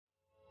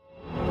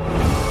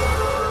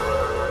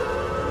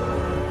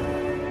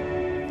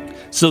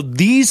So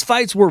these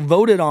fights were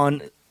voted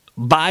on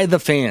by the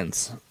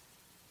fans.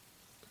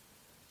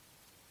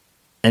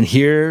 And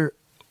here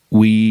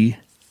we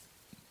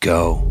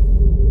go.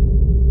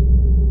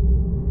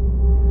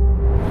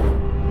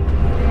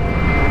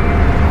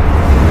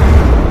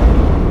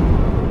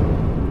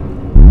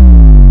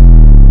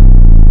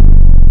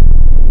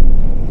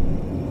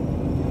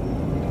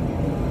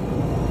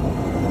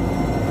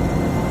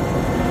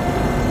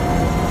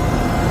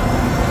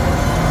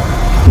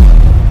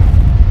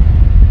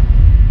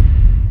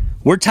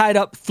 We're tied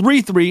up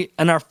 3-3,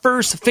 and our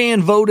first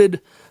fan-voted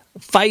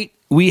fight,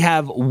 we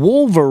have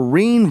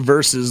Wolverine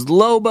versus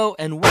Lobo,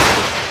 and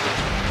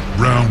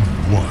Round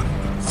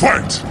 1,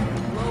 fight!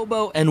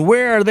 Lobo, and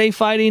where are they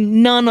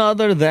fighting? None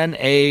other than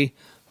a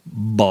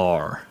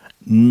bar,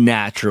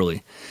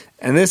 naturally.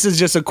 And this is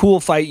just a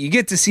cool fight. You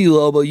get to see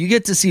Lobo, you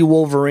get to see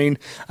Wolverine,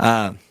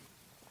 and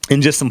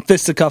just some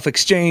fisticuff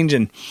exchange,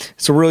 and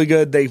it's really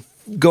good. They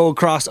go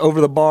across over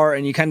the bar,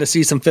 and you kind of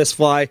see some fists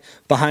fly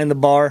behind the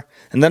bar,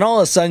 and then all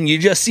of a sudden you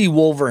just see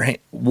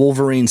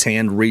Wolverine's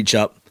hand reach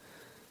up,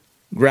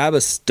 grab a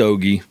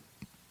stogie,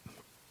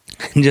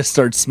 and just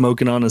start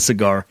smoking on a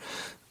cigar,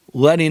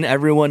 letting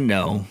everyone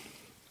know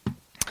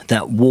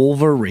that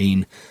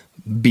Wolverine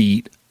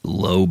beat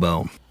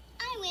Lobo.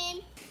 I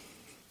win.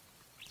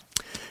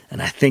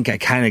 And I think I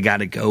kind of got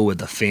to go with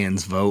the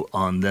fans' vote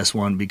on this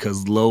one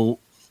because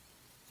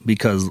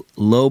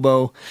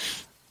Lobo,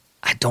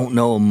 I don't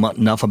know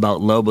enough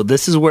about Lobo.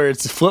 This is where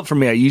it's flipped for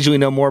me. I usually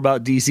know more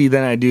about DC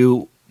than I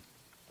do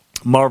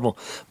Marvel.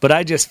 But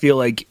I just feel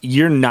like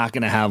you're not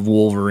going to have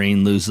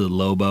Wolverine lose to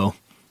Lobo.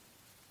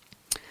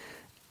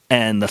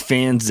 And the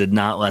fans did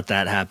not let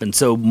that happen.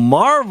 So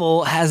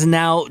Marvel has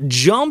now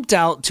jumped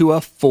out to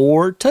a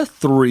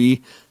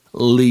 4-3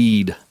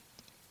 lead.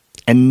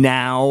 And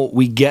now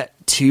we get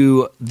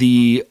to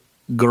the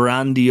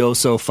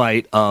grandioso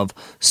fight of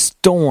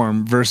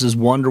Storm versus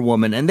Wonder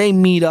Woman. And they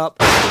meet up.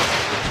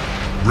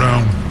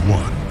 Round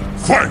 1,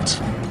 fight!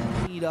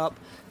 Meet up.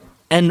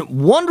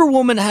 And Wonder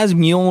Woman has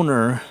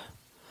Mjolnir.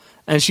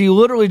 And she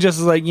literally just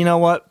is like, you know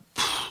what?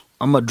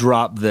 I'm going to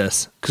drop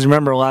this. Because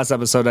remember last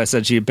episode I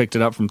said she had picked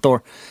it up from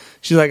Thor.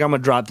 She's like, I'm going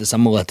to drop this.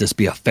 I'm going to let this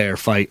be a fair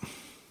fight.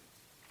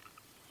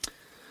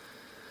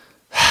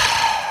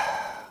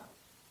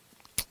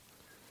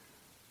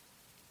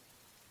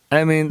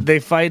 I mean, they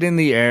fight in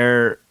the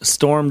air.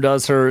 Storm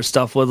does her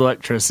stuff with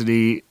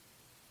electricity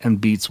and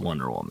beats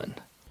Wonder Woman.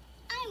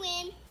 I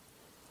win.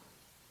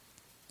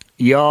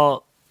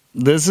 Y'all,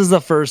 this is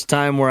the first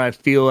time where I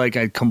feel like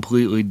I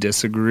completely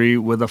disagree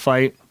with a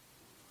fight.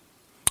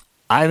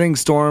 I think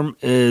Storm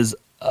is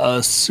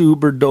a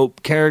super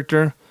dope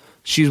character.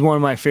 She's one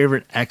of my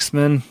favorite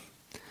X-Men.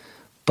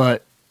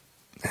 But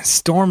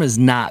Storm is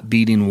not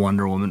beating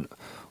Wonder Woman.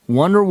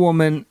 Wonder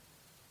Woman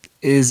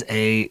is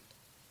a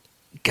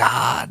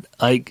god.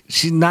 Like,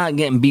 she's not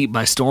getting beat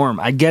by Storm.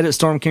 I get it,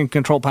 Storm can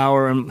control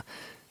power, and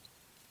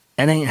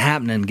it ain't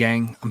happening,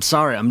 gang. I'm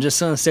sorry. I'm just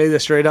going to say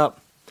this straight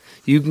up.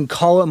 You can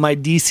call it my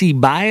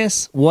DC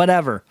bias,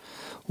 whatever.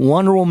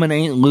 Wonder Woman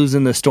ain't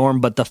losing the Storm,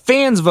 but the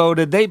fans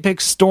voted. They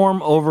picked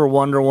Storm over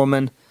Wonder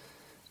Woman.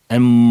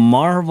 And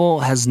Marvel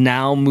has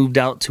now moved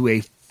out to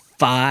a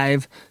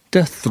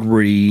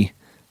 5-3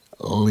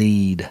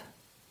 lead.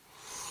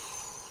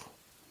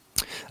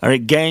 All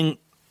right, gang.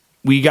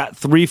 We got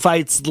 3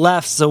 fights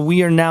left, so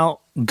we are now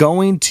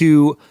going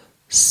to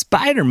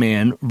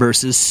Spider-Man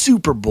versus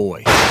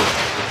Superboy.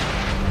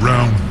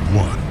 Round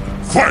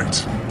 1,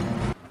 fight!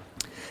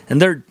 And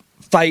they're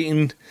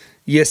fighting.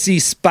 You see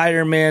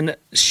Spider-Man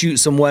shoot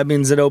some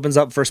webbings. It opens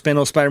up first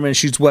panel. Spider-Man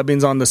shoots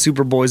webbings on the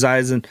Superboy's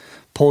eyes and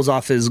pulls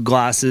off his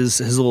glasses,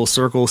 his little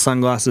circle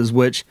sunglasses,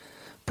 which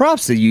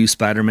props to you,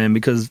 Spider-Man,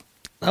 because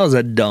that was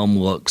a dumb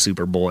look,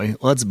 Superboy.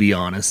 Let's be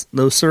honest.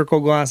 Those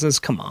circle glasses,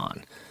 come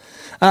on.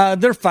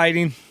 They're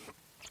fighting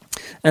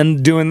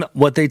and doing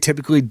what they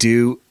typically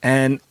do,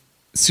 and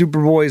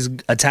Superboy's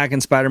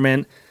attacking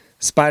Spider-Man.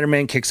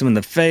 Spider-Man kicks him in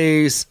the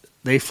face.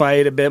 They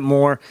fight a bit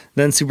more.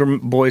 Then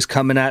Superboy's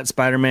coming at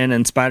Spider-Man,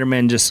 and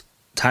Spider-Man just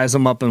ties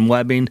him up in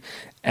webbing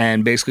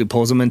and basically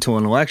pulls him into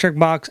an electric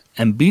box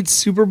and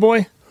beats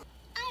Superboy.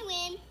 I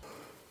win.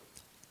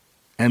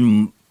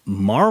 And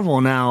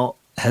Marvel now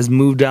has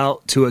moved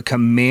out to a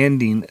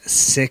commanding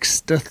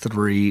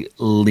 6-3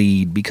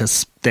 lead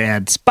because they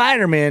had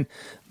Spider-Man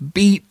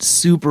beat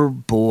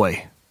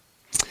Superboy.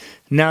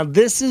 Now,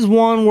 this is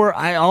one where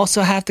I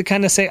also have to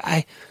kind of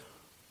say,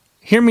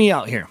 hear me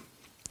out here.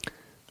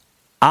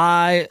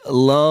 I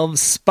love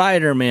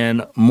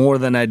Spider-Man more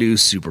than I do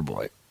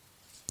Superboy.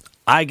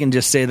 I can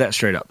just say that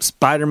straight up.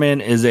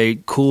 Spider-Man is a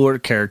cooler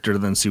character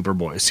than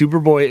Superboy.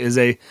 Superboy is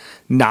a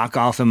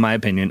knockoff, in my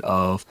opinion,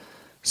 of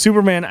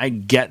Superman. I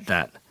get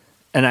that.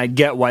 And I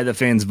get why the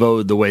fans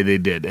voted the way they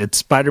did.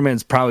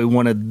 Spider-Man's probably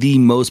one of the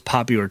most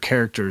popular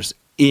characters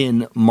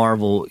in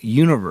Marvel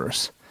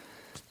Universe.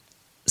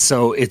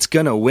 So it's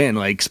going to win.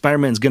 Like,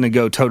 Spider-Man's going to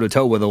go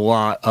toe-to-toe with a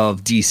lot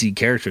of DC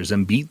characters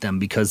and beat them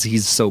because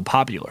he's so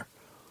popular.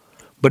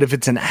 But if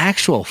it's an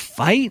actual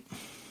fight,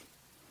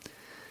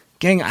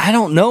 Gang, I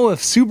don't know if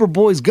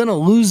Superboy's going to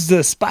lose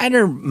to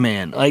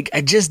Spider-Man. Like,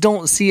 I just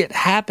don't see it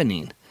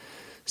happening.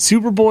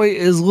 Superboy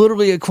is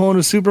literally a clone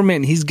of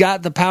Superman. He's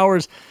got the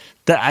powers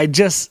that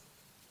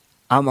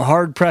I'm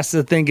hard-pressed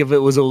to think if it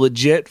was a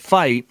legit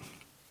fight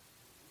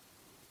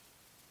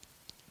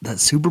that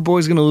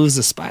Superboy's going to lose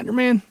to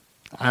Spider-Man.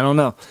 I don't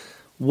know.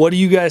 What do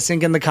you guys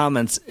think in the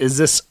comments? Is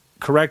this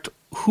correct?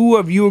 Who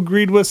have you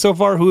agreed with so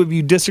far? Who have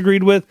you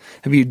disagreed with?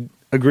 Have you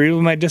agreed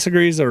with my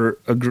disagrees or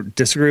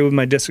disagree with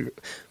my disagree?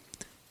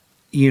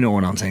 You know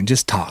what I'm saying.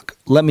 Just talk.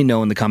 Let me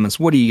know in the comments.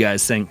 What do you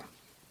guys think?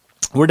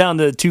 We're down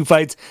to 2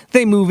 fights.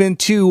 They move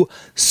into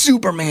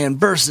Superman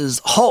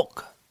versus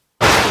Hulk.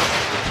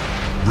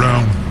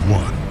 Round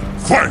 1.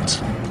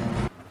 Fight!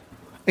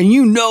 And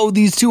you know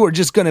these two are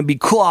just going to be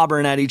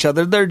clobbering at each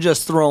other. They're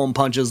just throwing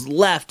punches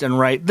left and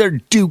right. They're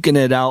duking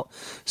it out.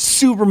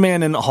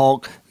 Superman and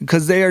Hulk,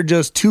 because they are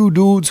just two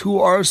dudes who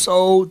are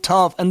so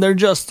tough. And they're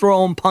just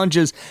throwing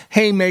punches,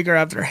 haymaker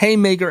after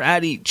haymaker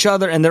at each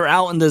other. And they're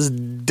out in this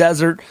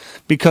desert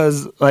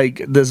because,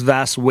 like, this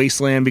vast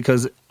wasteland,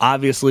 because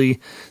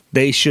obviously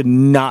they should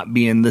not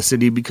be in the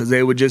city because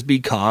they would just be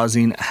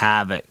causing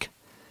havoc.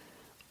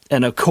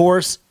 And of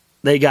course,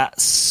 they got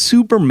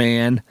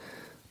Superman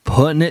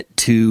putting it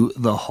to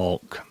the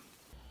Hulk.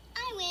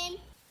 I win.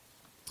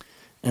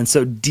 And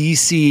so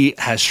DC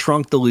has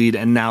shrunk the lead,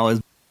 and now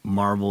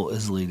Marvel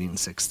is leading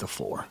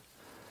 6-4.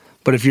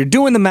 But if you're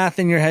doing the math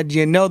in your head,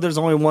 you know there's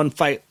only one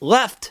fight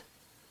left.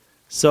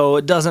 So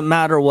it doesn't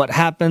matter what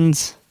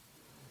happens.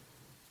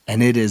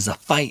 And it is a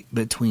fight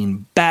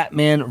between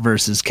Batman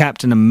versus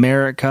Captain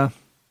America.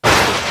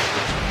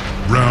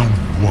 Round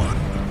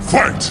 1.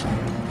 Fight!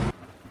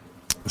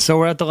 So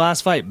we're at the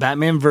last fight,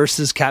 Batman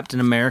versus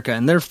Captain America,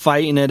 and they're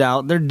fighting it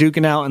out. They're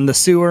duking out in the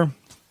sewer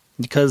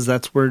because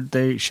that's where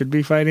they should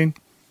be fighting,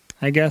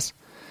 I guess.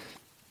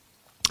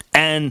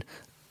 And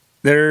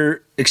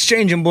they're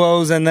exchanging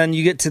blows, and then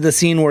you get to the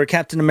scene where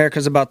Captain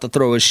America's about to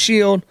throw his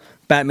shield,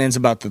 Batman's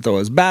about to throw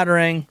his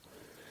batarang.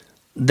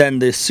 Then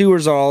the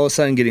sewers are all of a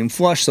sudden getting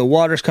flushed, so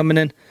water's coming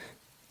in.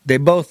 They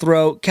both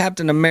throw.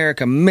 Captain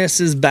America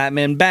misses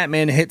Batman.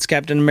 Batman hits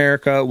Captain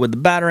America with the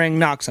batarang,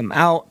 knocks him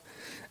out,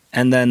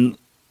 and then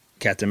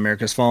Captain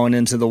America's falling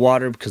into the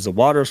water because the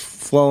water's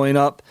flowing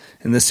up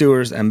in the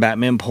sewers, and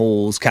Batman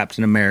pulls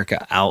Captain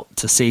America out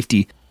to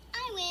safety.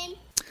 I win.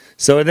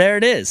 So there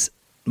it is.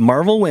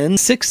 Marvel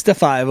wins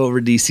 6-5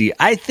 over DC.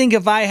 I think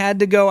if I had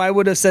to go, I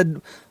would have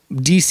said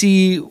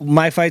DC,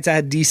 my fights, I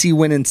had DC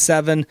winning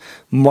 7,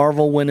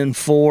 Marvel winning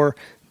 4,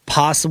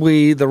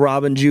 possibly the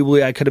Robin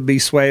Jubilee I could have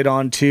been swayed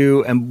on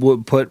too, and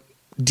would put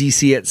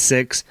DC at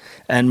 6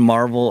 and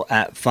Marvel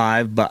at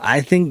 5, but I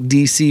think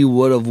DC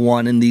would have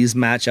won in these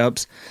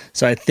matchups.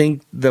 So I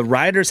think the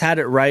writers had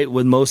it right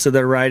with most of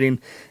their writing,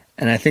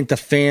 and I think the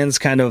fans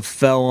kind of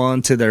fell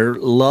onto their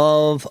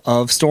love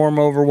of Storm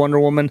over Wonder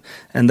Woman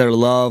and their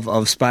love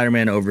of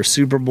Spider-Man over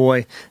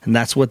Superboy, and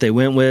that's what they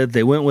went with.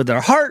 They went with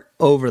their heart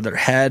over their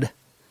head,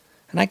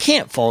 and I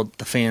can't fault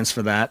the fans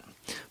for that,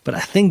 but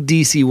I think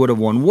DC would have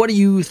won. What do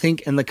you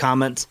think in the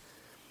comments?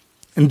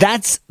 And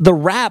that's the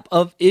wrap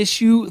of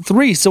issue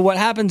 3. So what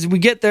happens, we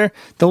get there,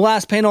 the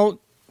last panel,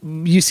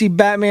 you see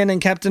Batman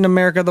and Captain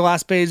America, the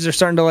last page, they're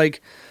starting to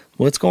like,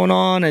 what's going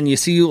on? And you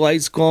see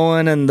lights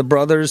glowing, and the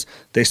brothers,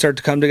 they start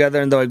to come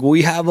together, and they're like,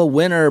 we have a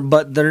winner,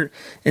 but they're,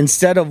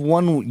 instead of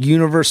one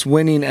universe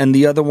winning and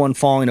the other one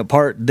falling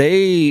apart,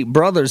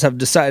 brothers have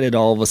decided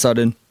all of a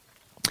sudden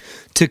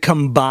to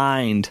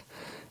combine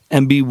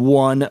and be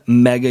one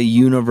mega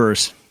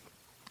universe.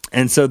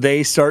 And so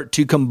they start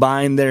to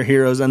combine their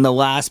heroes, and the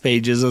last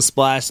page is a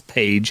splash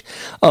page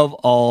of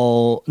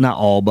not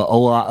all, but a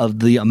lot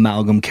of the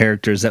Amalgam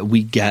characters that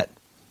we get.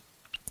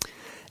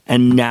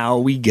 And now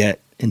we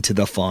get into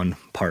the fun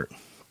part.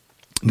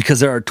 Because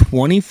there are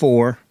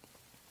 24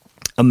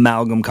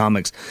 Amalgam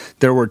comics.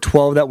 There were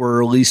 12 that were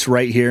released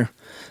right here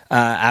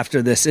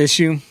after this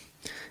issue,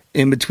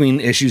 in between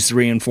issues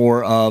 3 and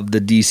 4 of the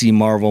DC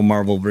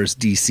Marvel vs.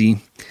 DC.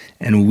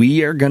 And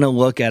we are going to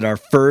look at our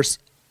first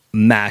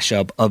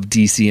mashup of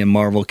DC and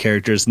Marvel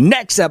characters.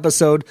 Next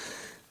episode,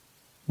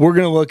 we're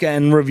going to look at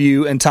and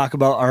review and talk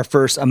about our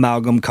first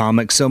Amalgam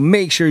comic. So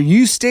make sure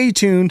you stay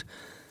tuned.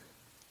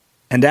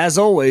 And as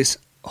always,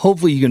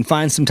 hopefully you can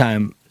find some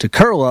time to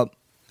curl up,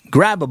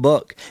 grab a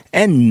book,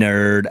 and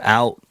nerd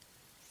out.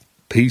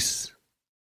 Peace.